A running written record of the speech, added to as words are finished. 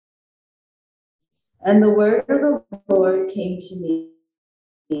And the word of the Lord came to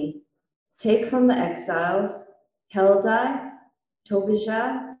me. Take from the exiles Heldai,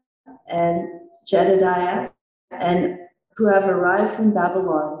 Tobijah, and Jedediah, and who have arrived from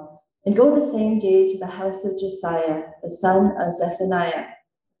Babylon, and go the same day to the house of Josiah, the son of Zephaniah.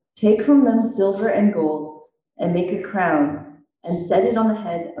 Take from them silver and gold, and make a crown, and set it on the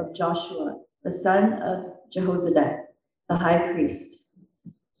head of Joshua, the son of Jehozadak, the high priest.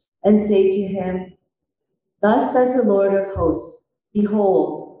 And say to him, Thus says the Lord of hosts,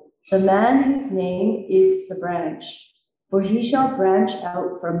 Behold, the man whose name is the branch, for he shall branch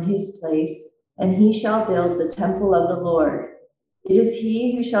out from his place, and he shall build the temple of the Lord. It is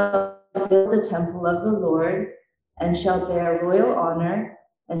he who shall build the temple of the Lord, and shall bear royal honor,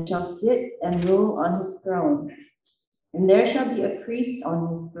 and shall sit and rule on his throne. And there shall be a priest on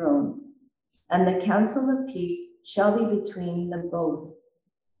his throne, and the counsel of peace shall be between them both.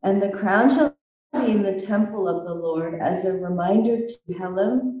 And the crown shall be in the temple of the Lord as a reminder to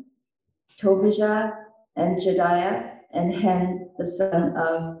Helem, Tobijah, and Jediah, and Hen, the son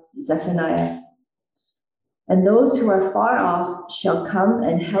of Zephaniah. And those who are far off shall come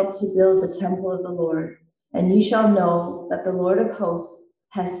and help to build the temple of the Lord. And you shall know that the Lord of hosts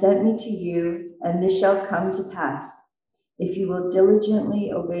has sent me to you, and this shall come to pass, if you will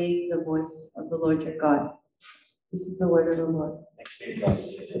diligently obey the voice of the Lord your God. This is the word of the Lord.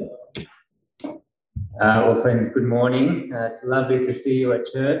 Well, friends, good morning. It's lovely to see you at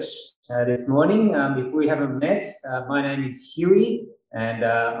church this morning. If we haven't met, my name is Huey, and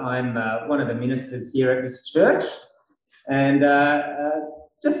I'm one of the ministers here at this church. And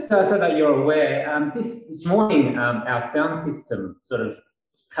just so that you're aware, this morning our sound system sort of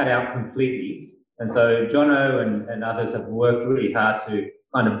cut out completely. And so Jono and others have worked really hard to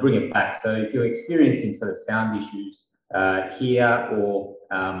kind of bring it back. So if you're experiencing sort of sound issues here or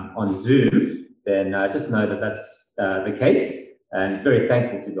on Zoom, then just know that that's the case, and very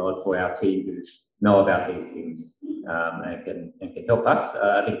thankful to God for our team who know about these things and can help us.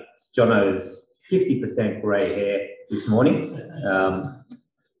 I think Jono's 50% grey hair this morning,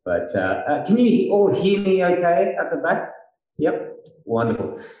 but can you all hear me okay at the back? Yep,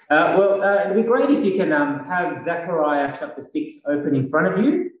 wonderful. Well, it'd be great if you can have Zechariah chapter 6 open in front of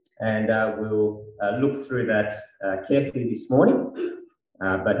you, and we'll look through that carefully this morning.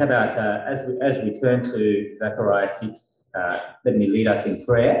 But how about as we turn to Zechariah 6, let me lead us in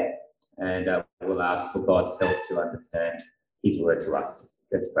prayer, and we'll ask for God's help to understand his word to us.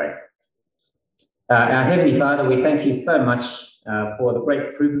 Let's pray. Our Heavenly Father, we thank you so much for the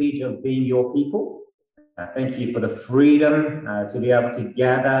great privilege of being your people. Thank you for the freedom to be able to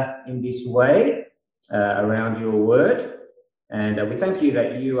gather in this way around your word. And we thank you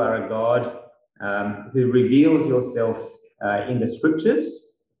that you are a God who reveals yourself in the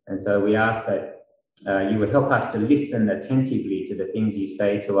scriptures. And so we ask that you would help us to listen attentively to the things you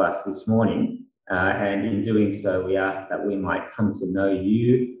say to us this morning. And in doing so, we ask that we might come to know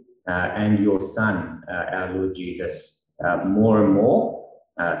you and your Son, our Lord Jesus, more and more,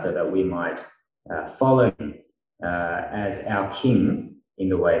 so that we might follow him as our King in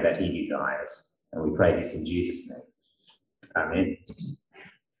the way that he desires. And we pray this in Jesus' name. Amen.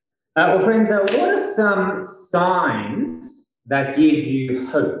 Well, friends, what are some signs that give you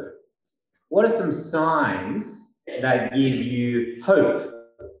hope? What are some signs that give you hope?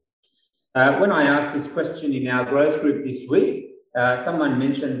 When I asked this question in our growth group this week, someone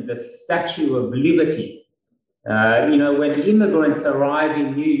mentioned the Statue of Liberty. When immigrants arrive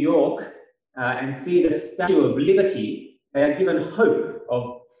in New York and see the Statue of Liberty, they are given hope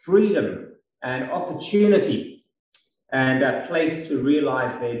of freedom and opportunity and a place to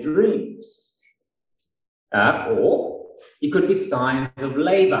realize their dreams. Or it could be signs of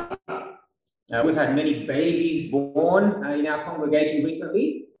labor. We've had many babies born in our congregation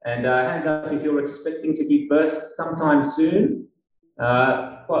recently, and hands up if you're expecting to give birth sometime soon.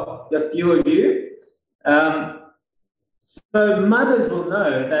 A few of you. So mothers will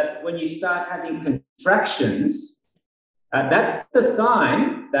know that when you start having contractions, that's the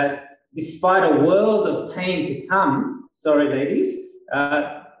sign that despite a world of pain to come, sorry ladies,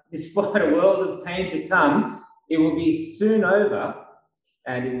 despite a world of pain to come, it will be soon over,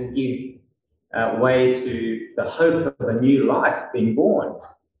 and it will give way to the hope of a new life being born.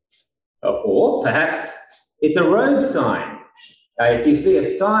 Or perhaps it's a road sign. If you see a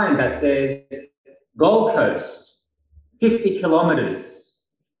sign that says Gold Coast, 50 kilometres,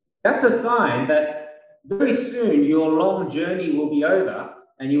 that's a sign that very soon your long journey will be over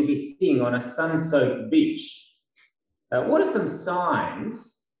and you'll be sitting on a sun-soaked beach. What are some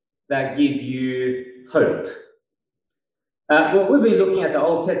signs that give you hope? Well, we've been looking at the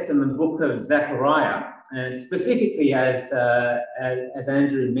Old Testament book of Zechariah, and specifically, as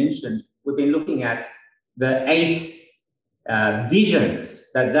Andrew mentioned, we've been looking at the 8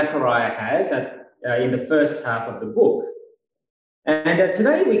 visions that Zechariah has in the first half of the book. And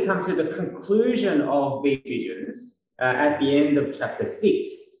today we come to the conclusion of these visions at the end of chapter 6.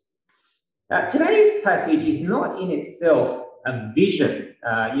 Today's passage is not in itself a vision.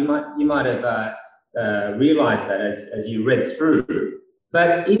 You might have realized that as you read through,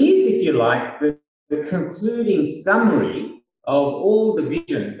 but it is, if you like, the concluding summary of all the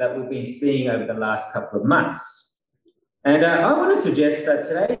visions that we've been seeing over the last couple of months. And I want to suggest that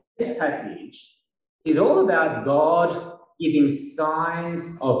today's passage is all about God giving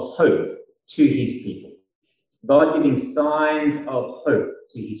signs of hope to his people. God giving signs of hope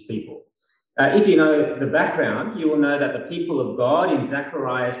to his people. If you know the background, you will know that the people of God in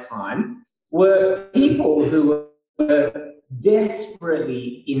Zechariah's time were people who were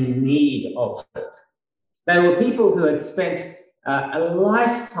desperately in need of hope. They were people who had spent a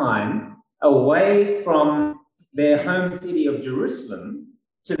lifetime away from their home city of Jerusalem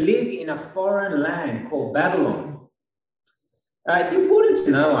to live in a foreign land called Babylon. It's important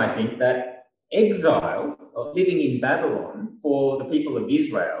to know, I think, that exile, or living in Babylon for the people of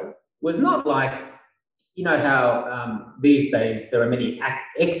Israel, was not like, you know how these days there are many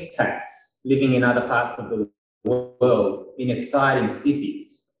expats living in other parts of the world in exciting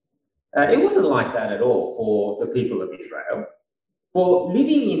cities. It wasn't like that at all for the people of Israel. For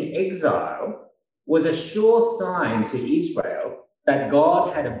living in exile was a sure sign to Israel that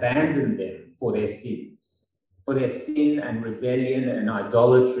God had abandoned them for their sins, for their sin and rebellion and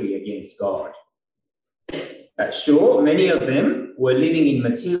idolatry against God. Sure, many of them were living in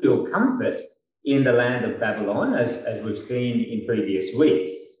material comfort in the land of Babylon, as we've seen in previous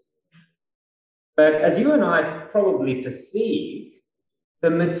weeks. But as you and I probably perceive, the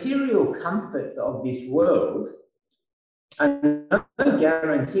material comforts of this world are no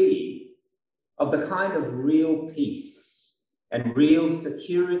guarantee of the kind of real peace and real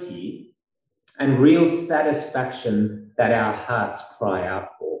security and real satisfaction that our hearts cry out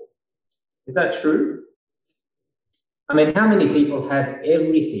for. Is that true? I mean, how many people have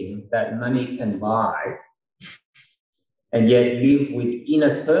everything that money can buy and yet live with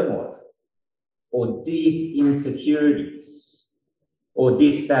inner turmoil or deep insecurities or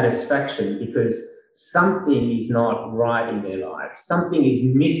dissatisfaction because something is not right in their lives, something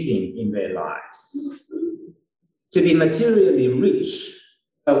is missing in their lives? To be materially rich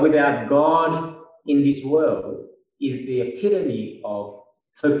but without God in this world is the epitome of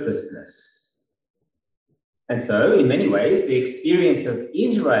hopelessness. And so, in many ways, the experience of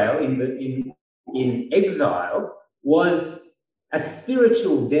Israel in exile was a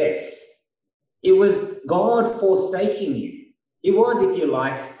spiritual death. It was God forsaking you. It was, if you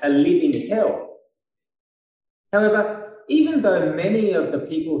like, a living hell. However, even though many of the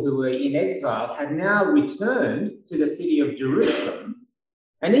people who were in exile had now returned to the city of Jerusalem,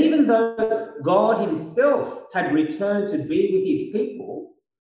 and even though God himself had returned to be with his people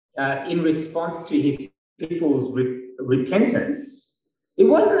in response to his people's repentance, it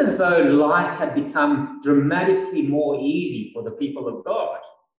wasn't as though life had become dramatically more easy for the people of God.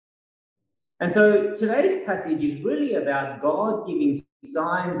 And so today's passage is really about God giving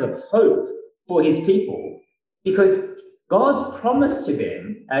signs of hope for his people, because God's promise to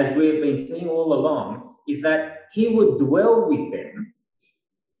them, as we've been seeing all along, is that he would dwell with them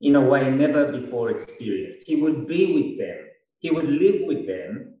in a way never before experienced. He would be with them. He would live with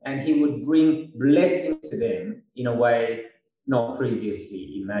them, and he would bring blessing to them in a way not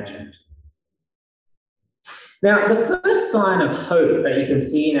previously imagined. Now, the first sign of hope that you can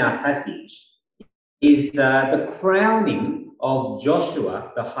see in our passage is the crowning of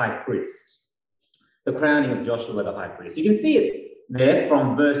Joshua the high priest. The crowning of Joshua the high priest. You can see it there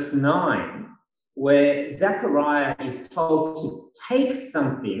from verse 9, where Zechariah is told to take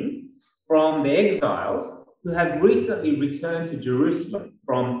something from the exiles who have recently returned to Jerusalem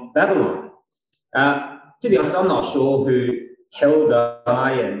from Babylon. To be honest, I'm not sure who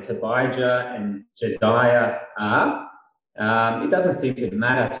Heldai and Tobijah and Jedaiah are. It doesn't seem to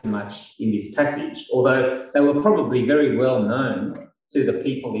matter too much in this passage, although they were probably very well known to the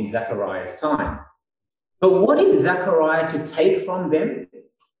people in Zechariah's time. But what is Zechariah to take from them?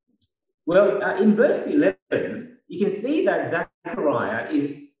 Well, in verse 11, you can see that Zechariah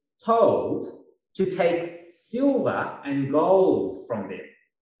is told to take silver and gold from them.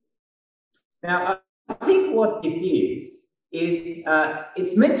 Now, I think what this is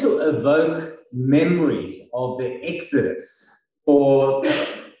it's meant to evoke memories of the Exodus for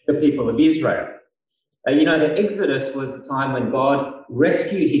the people of Israel. The Exodus was a time when God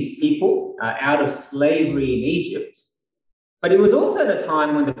rescued his people out of slavery in Egypt. But it was also the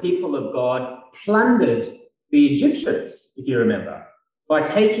time when the people of God plundered the Egyptians, if you remember, by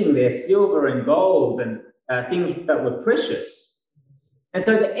taking their silver and gold and things that were precious. And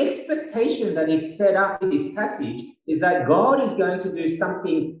so the expectation that is set up in this passage is that God is going to do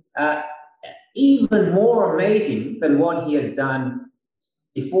something even more amazing than what he has done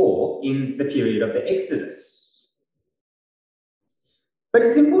before in the period of the Exodus. But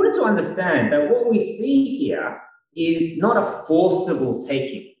it's important to understand that what we see here is not a forcible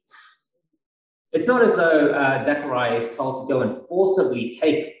taking. It's not as though Zechariah is told to go and forcibly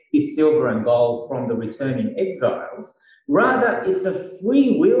take his silver and gold from the returning exiles. Rather, it's a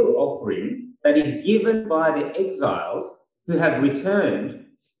free will offering that is given by the exiles who have returned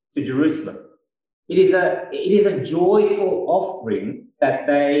to Jerusalem. It is a joyful offering that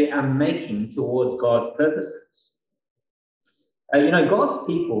they are making towards God's purposes. God's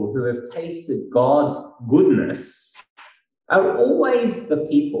people who have tasted God's goodness are always the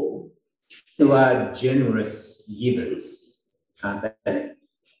people who are generous givers, aren't they?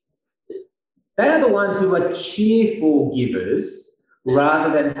 They are the ones who are cheerful givers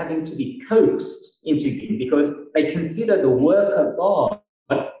rather than having to be coaxed into giving because they consider the work of God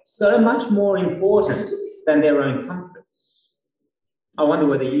so much more important than their own comforts. I wonder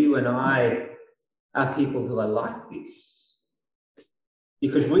whether you and I are people who are like this.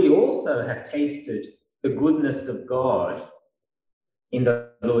 Because we also have tasted the goodness of God in the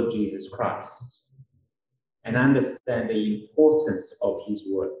Lord Jesus Christ and understand the importance of his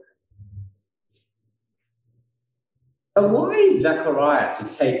work. But why is Zechariah to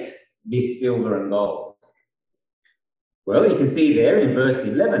take this silver and gold? Well, you can see there in verse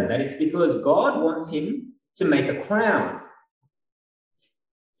 11 that it's because God wants him to make a crown.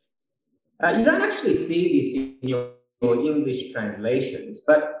 You don't actually see this in your English translations,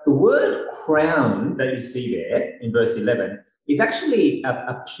 but the word crown that you see there in verse 11 is actually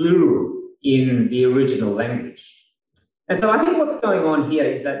a plural in the original language. And so I think what's going on here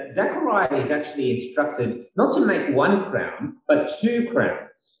is that Zechariah is actually instructed not to make one crown, but two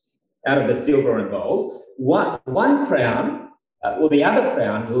crowns out of the silver and gold. One crown, or the other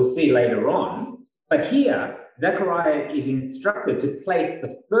crown we'll see later on, but here Zechariah is instructed to place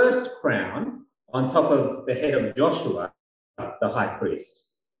the first crown on top of the head of Joshua, the high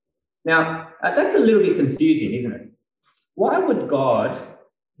priest. Now, that's a little bit confusing, isn't it? Why would God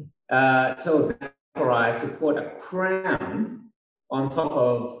tell Zechariah to put a crown on top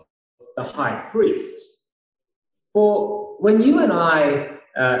of the high priest? For when you and I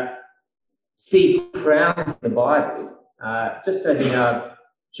see crowns in the Bible, just as in our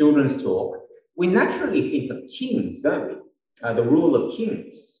children's talk, we naturally think of kings, don't we? The rule of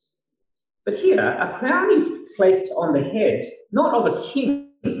kings. But here, a crown is placed on the head, not of a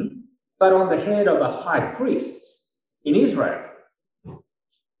king, but on the head of a high priest in Israel.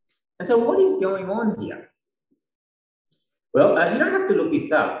 And so what is going on here? Well, you don't have to look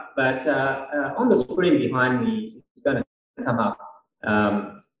this up, but on the screen behind me, it's going to come up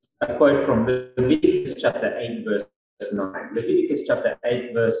a quote from Leviticus chapter 8, verse 9. Leviticus chapter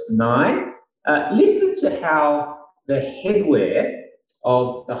 8, verse 9. Listen to how the headwear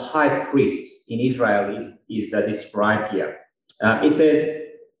of the high priest in Israel is described here. It says,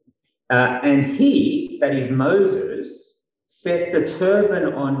 and he, that is Moses, set the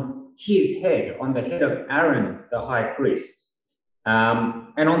turban on his head, on the head of Aaron, the high priest.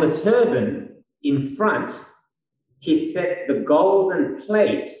 And on the turban in front, he set the golden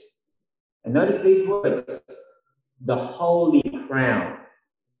plate. And notice these words, the holy crown,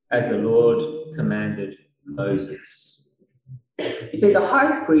 as the Lord commanded Moses. You see, the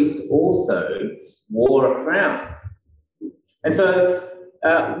high priest also wore a crown. And so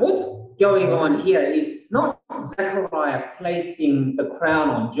what's going on here is not Zechariah placing the crown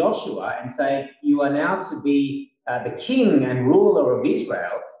on Joshua and saying, you are now to be the king and ruler of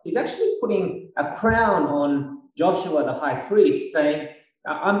Israel. He's actually putting a crown on Joshua, the high priest, saying,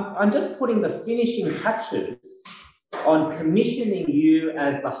 I'm just putting the finishing touches on commissioning you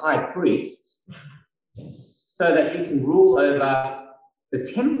as the high priest so that you can rule over the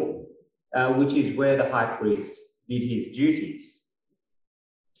temple, which is where the high priest did his duties.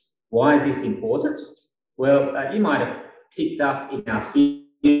 Why is this important? Well, you might have picked up in our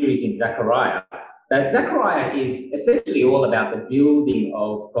series in Zechariah that Zechariah is essentially all about the building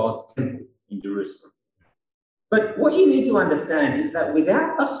of God's temple in Jerusalem. But what you need to understand is that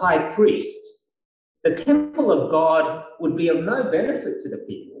without the high priest, the temple of God would be of no benefit to the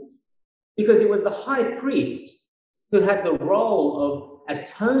people, because it was the high priest who had the role of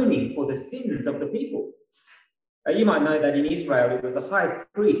atoning for the sins of the people. You might know that in Israel, it was the high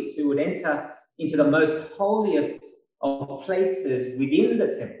priest who would enter into the most holiest of places within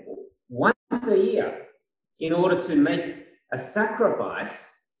the temple once a year in order to make a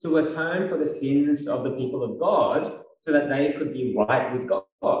sacrifice to atone for the sins of the people of God so that they could be right with God.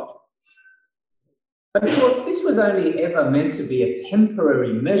 But of course, this was only ever meant to be a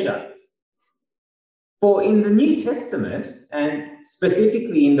temporary measure. For in the New Testament, and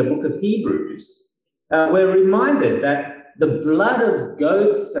specifically in the book of Hebrews, we're reminded that the blood of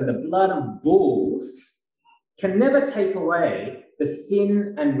goats and the blood of bulls can never take away the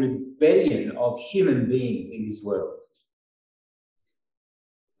sin and rebellion of human beings in this world.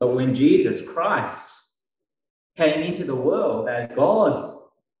 But when Jesus Christ came into the world as God's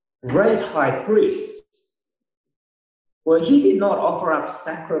great high priest, well, he did not offer up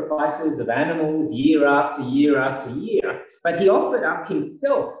sacrifices of animals year after year after year, but he offered up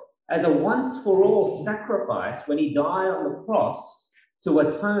himself as a once-for-all sacrifice when he died on the cross to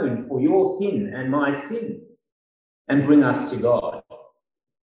atone for your sin and my sin and bring us to God.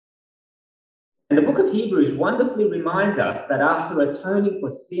 And the book of Hebrews wonderfully reminds us that after atoning for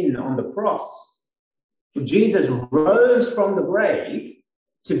sin on the cross, Jesus rose from the grave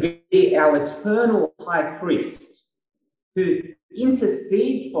to be our eternal high priest who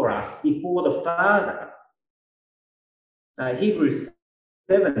intercedes for us before the Father. Hebrews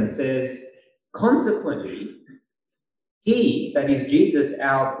 7 says, consequently, he, that is Jesus,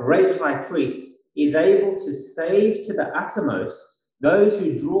 our great high priest, is able to save to the uttermost those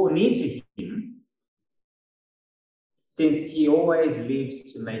who draw near to him, since he always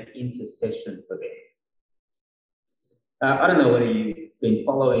lives to make intercession for them. I don't know whether you've been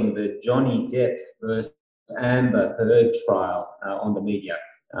following the Johnny Depp versus Amber Heard trial on the media.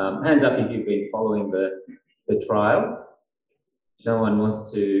 Hands up if you've been following the trial. No one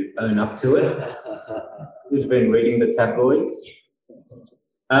wants to own up to it. Who's been reading the tabloids?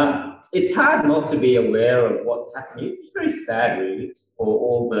 It's hard not to be aware of what's happening. It's very sad, really, for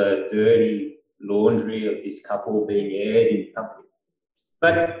all the dirty laundry of this couple being aired in public.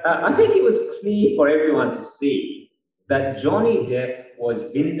 But I think it was clear for everyone to see that Johnny Depp was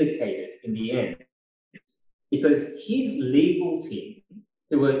vindicated in the end, because his legal team,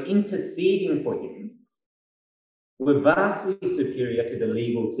 who were interceding for him, were vastly superior to the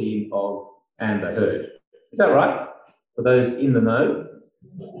legal team of Amber Heard. Is that right? For those in the know?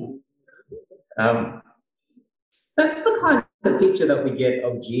 That's the kind of picture that we get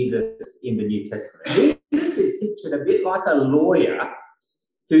of Jesus in the New Testament. Jesus is pictured a bit like a lawyer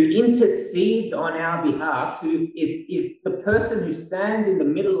who intercedes on our behalf, who is the person who stands in the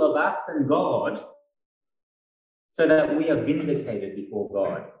middle of us and God so that we are vindicated before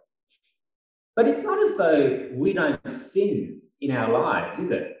God. But it's not as though we don't sin in our lives,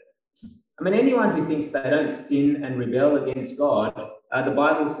 is it? I mean, anyone who thinks they don't sin and rebel against God, the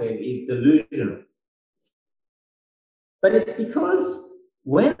Bible says, is delusional. But it's because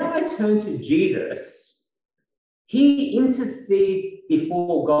when I turn to Jesus, he intercedes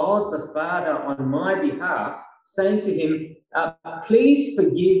before God the Father on my behalf, saying to him, please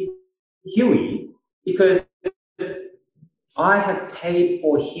forgive Huey, because I have paid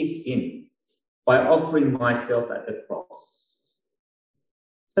for his sin by offering myself at the cross.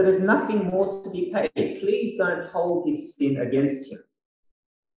 So there's nothing more to be paid. Please don't hold his sin against him.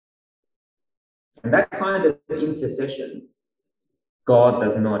 And that kind of intercession, God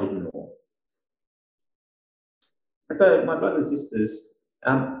does not ignore. And so, my brothers and sisters,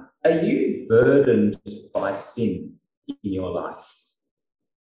 are you burdened by sin in your life?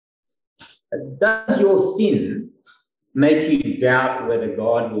 Does your sin make you doubt whether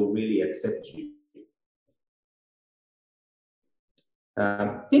God will really accept you?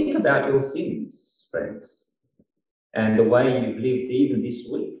 Think about your sins, friends, and the way you've lived even this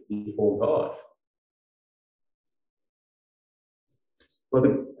week before God. Well,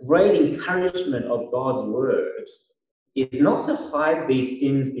 the great encouragement of God's word is not to hide these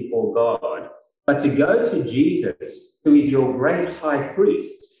sins before God, but to go to Jesus, who is your great high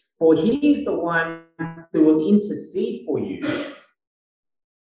priest, for he is the one who will intercede for you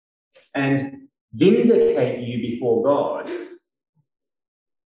and vindicate you before God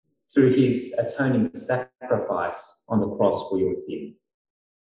through his atoning sacrifice on the cross for your sin.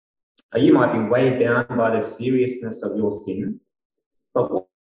 You might be weighed down by the seriousness of your sin, but what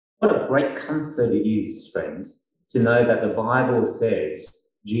a great comfort it is, friends, to know that the Bible says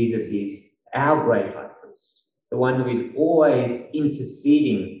Jesus is our great high priest, the one who is always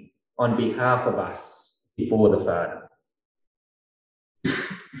interceding on behalf of us before the Father.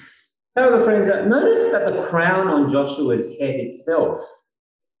 However, friends, notice that the crown on Joshua's head itself,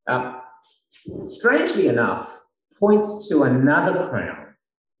 strangely enough, points to another crown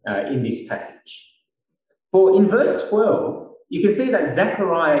in this passage. For in verse 12, you can see that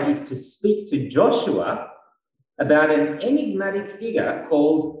Zechariah is to speak to Joshua about an enigmatic figure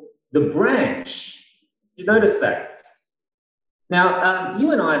called the branch. Did you notice that? Now,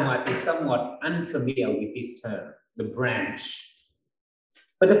 you and I might be somewhat unfamiliar with this term, the branch.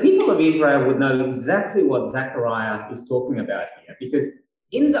 But the people of Israel would know exactly what Zechariah is talking about here, because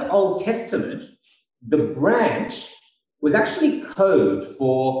in the Old Testament, the branch was actually code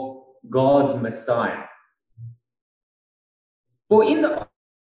for God's Messiah. For in the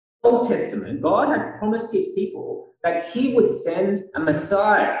Old Testament, God had promised his people that he would send a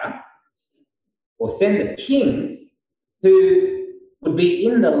Messiah or send a king who would be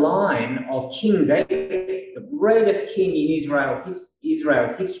in the line of King David, the greatest king in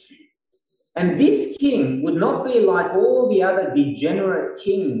Israel's history. And this king would not be like all the other degenerate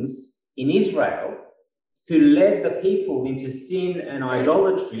kings in Israel who led the people into sin and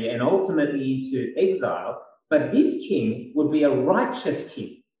idolatry and ultimately into exile, but this king would be a righteous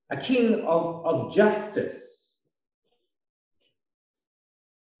king, a king of justice.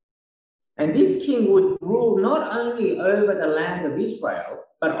 And this king would rule not only over the land of Israel,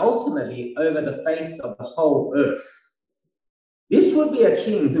 but ultimately over the face of the whole earth. This would be a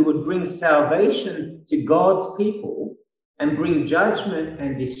king who would bring salvation to God's people and bring judgment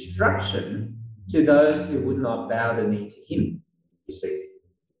and destruction to those who would not bow the knee to him, you see.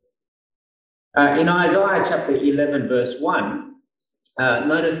 In Isaiah chapter 11, verse 1,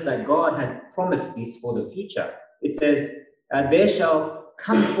 notice that God had promised this for the future. It says, there shall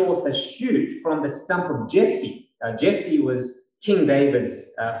come forth a shoot from the stump of Jesse. Jesse was King David's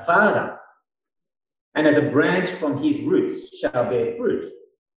father. And as a branch from his roots shall bear fruit.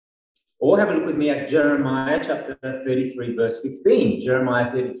 Or have a look with me at Jeremiah chapter 33, verse 15.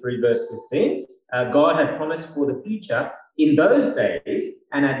 Jeremiah 33, verse 15. God had promised for the future, in those days,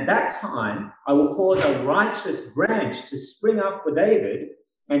 and at that time, I will cause a righteous branch to spring up for David,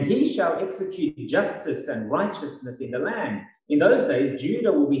 and he shall execute justice and righteousness in the land. In those days,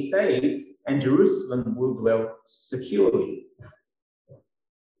 Judah will be saved, and Jerusalem will dwell securely.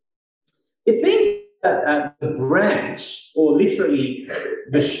 It seems that the branch, or literally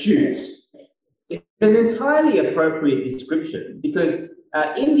the shoot, is an entirely appropriate description because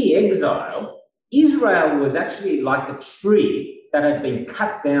in the exile, Israel was actually like a tree that had been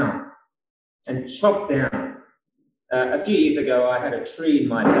cut down and chopped down. A few years ago, I had a tree in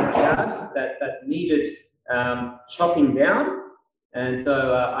my backyard that needed chopping down. And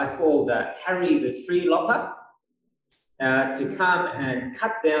so I called Harry the tree lopper to come and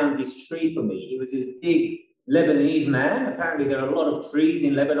cut down this tree for me. He was a big Lebanese man. Apparently, there are a lot of trees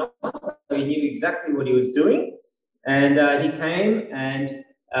in Lebanon, so he knew exactly what he was doing. And he came and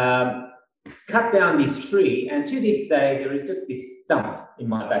cut down this tree, and to this day, there is just this stump in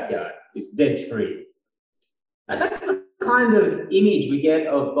my backyard, this dead tree. And that's the kind of image we get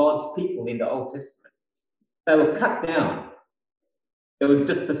of God's people in the Old Testament. They were cut down. There was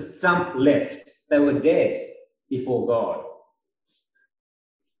just a stump left. They were dead before God.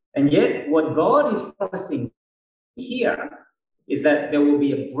 And yet, what God is promising here is that there will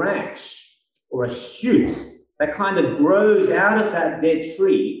be a branch or a shoot that kind of grows out of that dead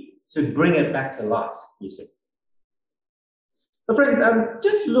tree to bring it back to life, you see. But friends,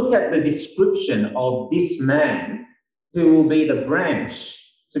 just look at the description of this man who will be the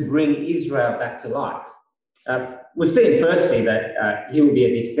branch to bring Israel back to life. We've seen firstly that he will be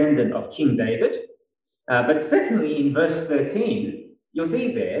a descendant of King David. But secondly, in verse 13, you'll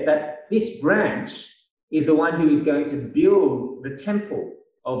see there that this branch is the one who is going to build the temple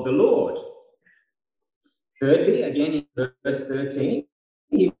of the Lord. Thirdly, again in verse 13,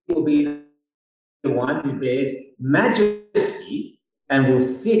 he will be the one who bears majesty and will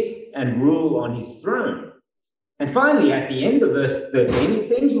sit and rule on his throne. And finally, at the end of verse 13, it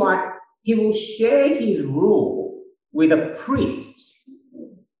seems like he will share his rule with a priest,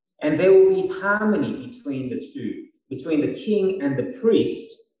 and there will be harmony between the two, between the king and the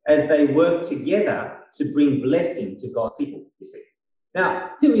priest, as they work together to bring blessing to God's people, you see.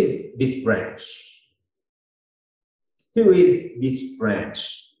 Now, who is this branch? Who is this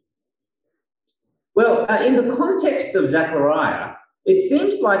branch? Well, in the context of Zechariah, it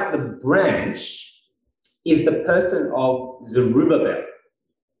seems like the branch is the person of Zerubbabel,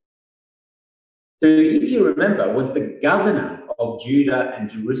 who, if you remember, was the governor of Judah and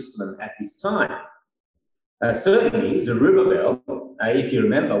Jerusalem at this time. Certainly, Zerubbabel, if you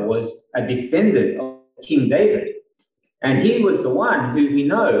remember, was a descendant of King David. And he was the one who we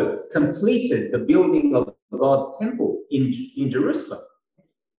know completed the building of God's temple in Jerusalem.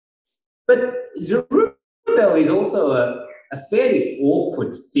 But Zerubbabel is also a fairly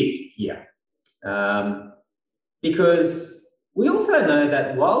awkward fit here, because we also know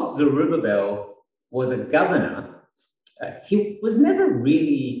that whilst Zerubbabel was a governor, he was never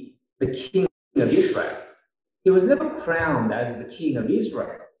really the king of Israel. He was never crowned as the king of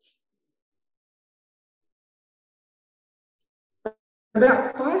Israel.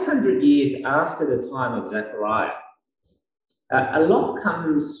 About 500 years after the time of Zechariah, along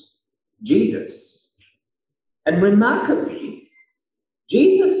comes Jesus. And remarkably,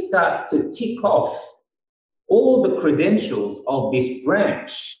 Jesus starts to tick off all the credentials of this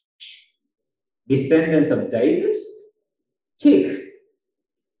branch. Descendant of David, tick.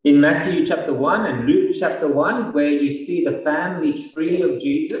 In Matthew chapter 1 and Luke chapter 1, where you see the family tree of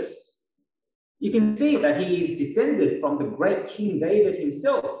Jesus, you can see that he is descended from the great King David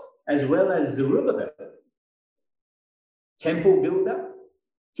himself, as well as Zerubbabel. Temple builder,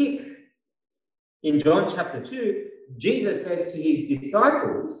 tick. In John chapter 2, Jesus says to his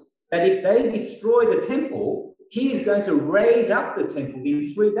disciples that if they destroy the temple, he is going to raise up the temple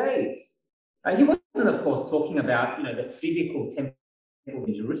in 3 days. He wasn't, of course, talking about the physical temple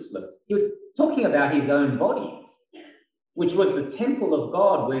in Jerusalem. He was talking about his own body, which was the temple of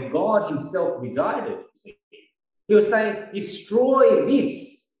God where God himself resided. He was saying, destroy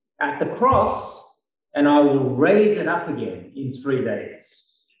this at the cross and I will raise it up again in 3 days.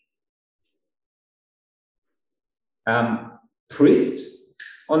 Priest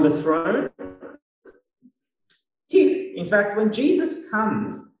on the throne, tick. In fact, when Jesus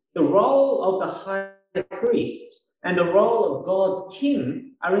comes, the role of the high priest and the role of God's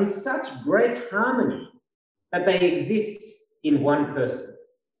king are in such great harmony that they exist in one person,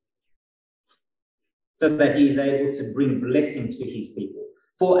 so that he is able to bring blessing to his people.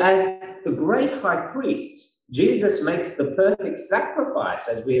 For as the great high priest, Jesus makes the perfect sacrifice,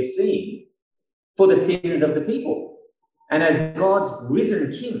 as we have seen, for the sins of the people. And as God's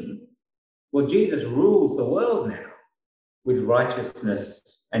risen king, well, Jesus rules the world now with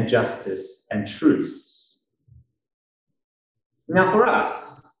righteousness and justice and truth. Now, for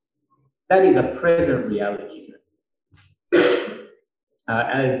us, that is a present reality, isn't it?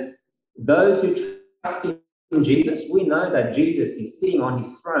 As those who trust in Jesus, we know that Jesus is sitting on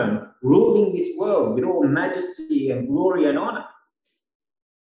his throne, ruling this world with all majesty and glory and honor.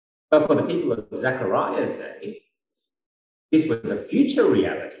 But for the people of Zechariah's day, this was a future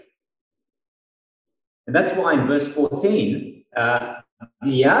reality. And that's why in verse 14,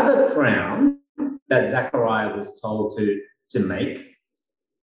 the other crown that Zechariah was told to make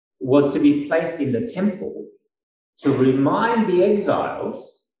was to be placed in the temple to remind the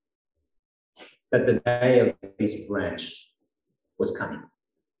exiles that the day of this branch was coming.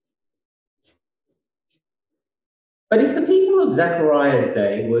 But if the people of Zechariah's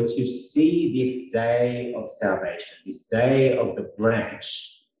day were to see this day of salvation, this day of the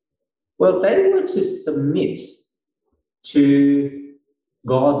branch, well, they were to submit to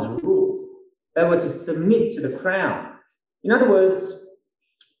God's rule. They were to submit to the crown. In other words,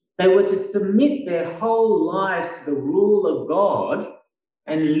 they were to submit their whole lives to the rule of God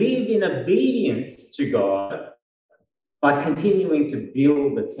and live in obedience to God by continuing to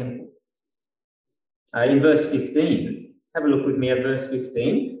build the temple. In verse 15, have a look with me at verse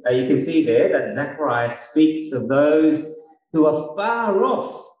 15. You can see there that Zechariah speaks of those who are far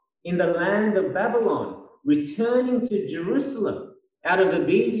off in the land of Babylon, returning to Jerusalem out of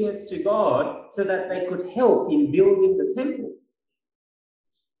obedience to God so that they could help in building the temple.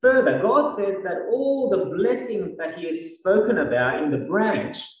 Further, God says that all the blessings that he has spoken about in the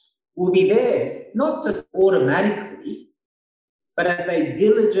branch will be theirs, not just automatically, but as they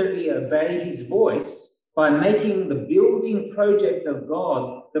diligently obey his voice by making the building project of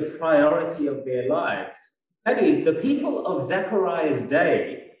God the priority of their lives. That is, the people of Zechariah's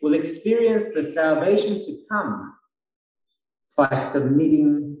day will experience the salvation to come by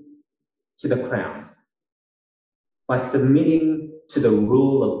submitting to the crown, by submitting to the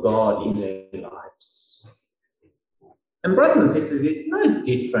rule of God in their lives. And brothers and sisters, it's no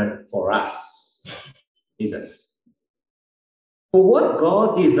different for us, is it? For what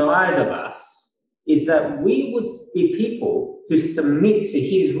God desires of us is that we would be people who submit to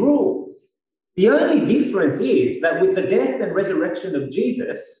his rule. The only difference is that with the death and resurrection of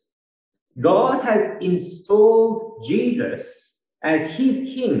Jesus, God has installed Jesus as his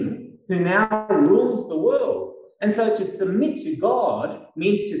king who now rules the world. And so to submit to God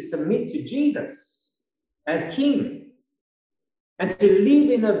means to submit to Jesus as king. And to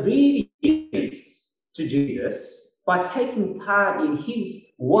live in obedience to Jesus by taking part in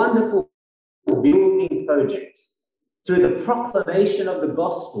his wonderful building project through the proclamation of the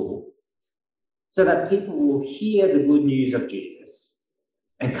gospel, so that people will hear the good news of Jesus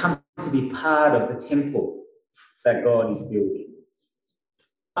and come to be part of the temple that God is building.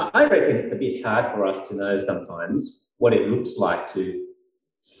 I reckon it's a bit hard for us to know sometimes what it looks like to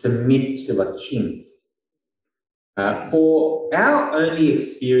submit to a king. For our only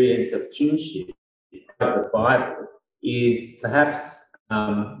experience of kingship of the Bible is perhaps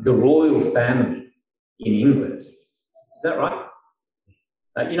the royal family in England. Is that right?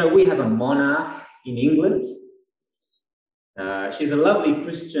 We have a monarch in England. She's a lovely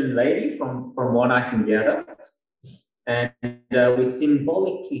Christian lady from what I can gather. And we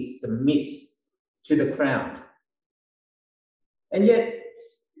symbolically submit to the crown. And yet,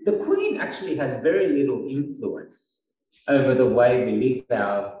 the Queen actually has very little influence over the way we live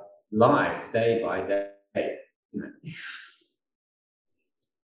our lives day by day.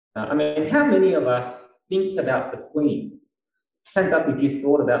 How many of us think about the Queen? Hands up if you've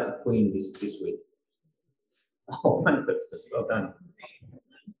thought about the Queen this week. Oh, one person, well done.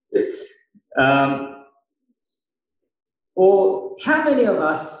 Or how many of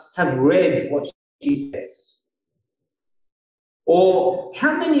us have read what she says? Or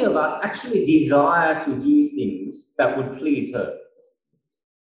how many of us actually desire to do things that would please her?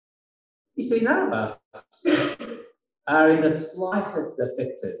 You see, none of us are in the slightest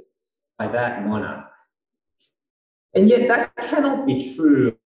affected by that monarch. And yet that cannot be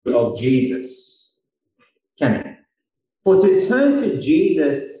true of Jesus, can it? For to turn to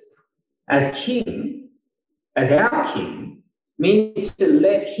Jesus as King, as our King, means to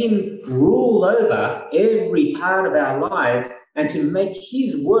let him rule over every part of our lives and to make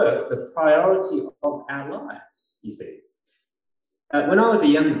his work the priority of our lives, you see. When I was a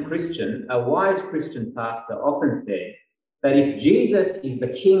young Christian, a wise Christian pastor often said that if Jesus is the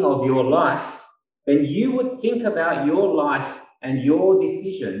King of your life, then you would think about your life and your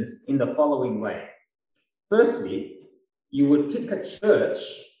decisions in the following way. Firstly, you would pick a church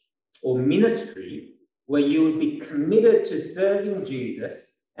or ministry where you would be committed to serving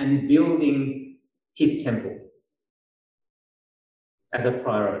Jesus and building his temple as a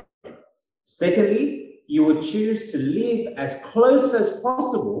priority. Secondly, you would choose to live as close as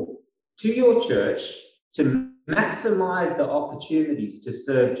possible to your church to maximize the opportunities to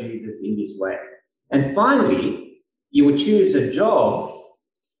serve Jesus in this way. And finally, you would choose a job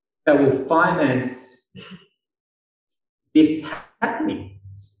that will finance this happening.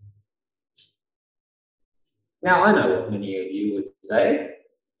 Now, I know what many of you would say.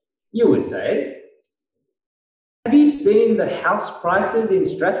 You would say, have you seen the house prices in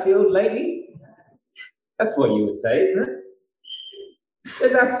Strathfield lately? That's what you would say, isn't it?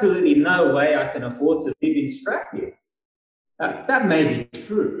 There's absolutely no way I can afford to live in Strathfield. That may be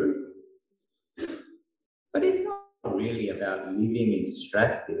true, but it's not really about living in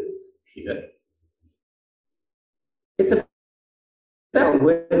Strathfield, is it? It's about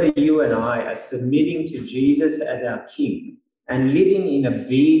whether you and I are submitting to Jesus as our King and living in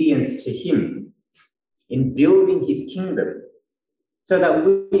obedience to him in building his kingdom, so that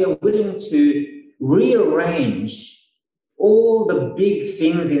we are willing to rearrange all the big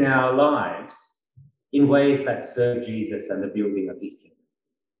things in our lives in ways that serve Jesus and the building of his kingdom.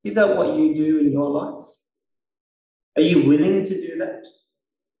 Is that what you do in your life? Are you willing to do that?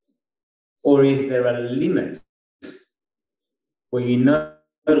 Or is there a limit where you no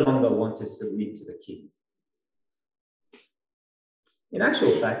longer want to submit to the King? In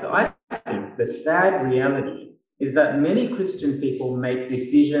actual fact, I think the sad reality is that many Christian people make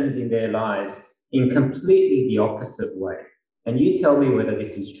decisions in their lives in completely the opposite way. And you tell me whether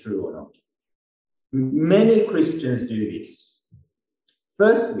this is true or not. Many Christians do this.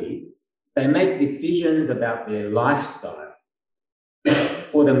 Firstly, they make decisions about their lifestyle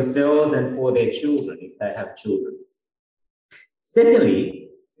for themselves and for their children, if they have children. Secondly,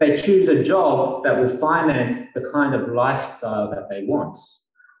 they choose a job that will finance the kind of lifestyle that they want.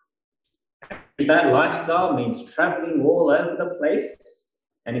 If that lifestyle means traveling all over the place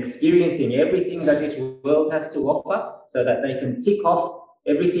and experiencing everything that this world has to offer so that they can tick off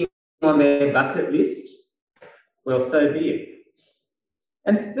everything on their bucket list, well, so be it.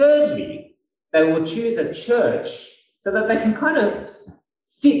 And thirdly, they will choose a church so that they can kind of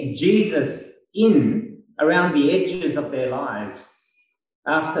fit Jesus in around the edges of their lives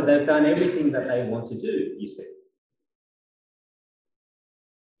after they've done everything that they want to do, you see.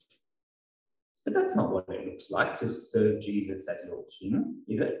 But that's not what it looks like to serve Jesus as your King,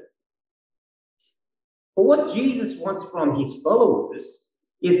 is it? But what Jesus wants from his followers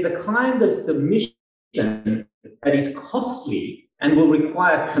is the kind of submission that is costly and will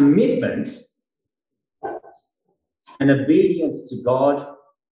require commitment and obedience to God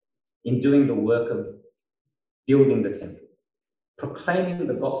in doing the work of building the temple, proclaiming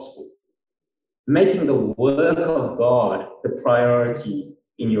the gospel, making the work of God the priority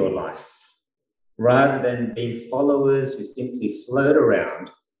in your life, rather than being followers who simply float around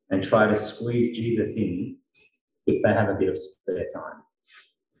and try to squeeze Jesus in if they have a bit of spare time.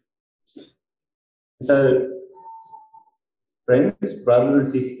 So, friends, brothers and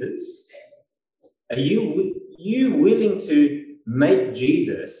sisters, are you willing to make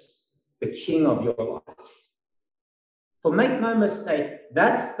Jesus the King of your life? For make no mistake,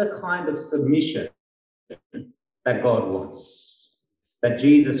 that's the kind of submission that God wants, that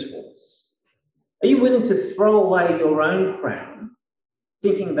Jesus wants. Are you willing to throw away your own crown,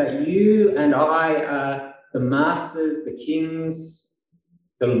 thinking that you and I are the masters, the kings,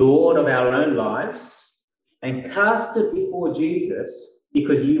 the Lord of our own lives, and cast it before Jesus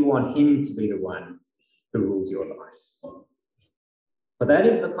because you want him to be the one who rules your life? For that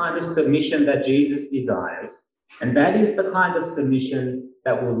is the kind of submission that Jesus desires, and that is the kind of submission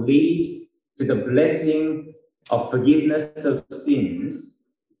that will lead to the blessing of forgiveness of sins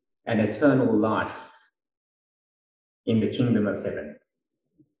and eternal life in the kingdom of heaven,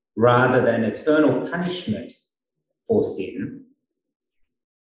 rather than eternal punishment for sin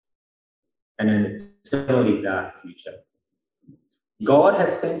and an eternally dark future. God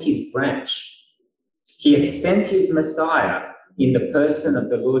has sent his branch. He has sent his Messiah in the person of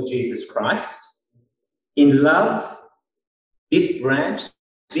the Lord Jesus Christ. In love, this branch,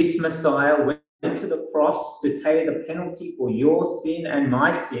 this Messiah went to the cross to pay the penalty for your sin and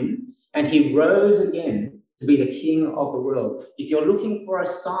my sin, and he rose again to be the King of the world. If you're looking for a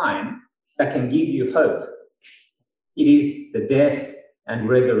sign that can give you hope, it is the death and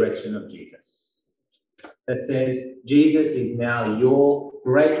resurrection of Jesus. That says Jesus is now your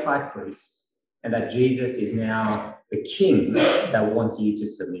great high priest, and that Jesus is now the King that wants you to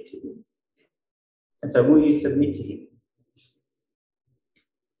submit to him. And so will you submit to him?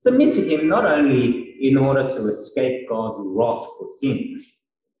 Submit to him not only in order to escape God's wrath for sin,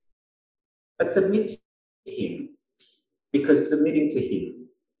 but submit to him because submitting to him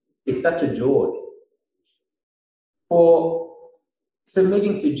is such a joy. For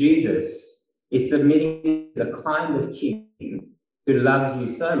submitting to Jesus is submitting to the kind of King who loves you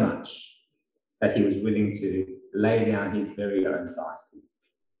so much that he was willing to lay down his very own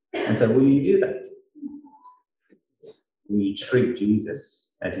life. And so will you do that? Will you treat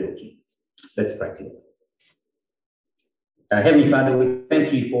Jesus as your King? Let's pray together. Heavenly Father, we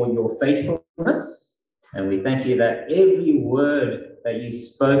thank you for your faithfulness, and we thank you that every word that you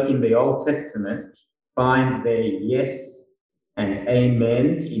spoke in the Old Testament finds their yes and amen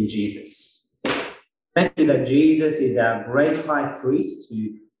in Jesus. Thank you that Jesus is our great high priest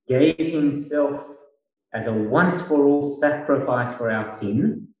who gave himself as a once-for-all sacrifice for our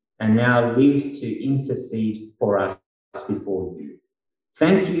sin and now lives to intercede for us before you.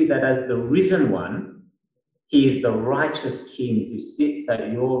 Thank you that as the risen one, he is the righteous King who sits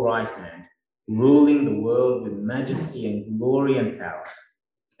at your right hand, ruling the world with majesty and glory and power,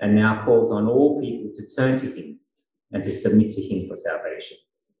 and now calls on all people to turn to him and to submit to him for salvation.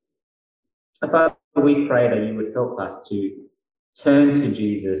 Father, we pray that you would help us to turn to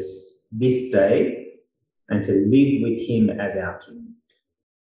Jesus this day and to live with him as our King.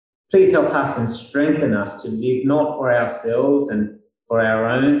 Please help us and strengthen us to live not for ourselves and for our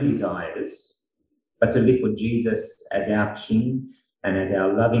own desires, but to live for Jesus as our King and as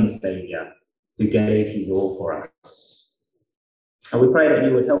our loving Saviour who gave his all for us. And we pray that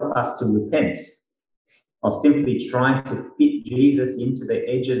you would help us to repent of simply trying to fit Jesus into the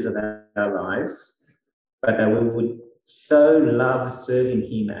edges of our lives, but that we would so love serving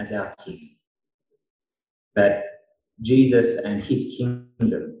him as our King, that Jesus and his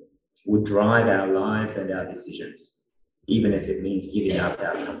kingdom would drive our lives and our decisions, even if it means giving up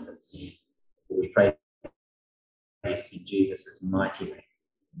our comforts. We pray this in Jesus' mighty name.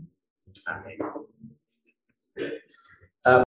 Amen.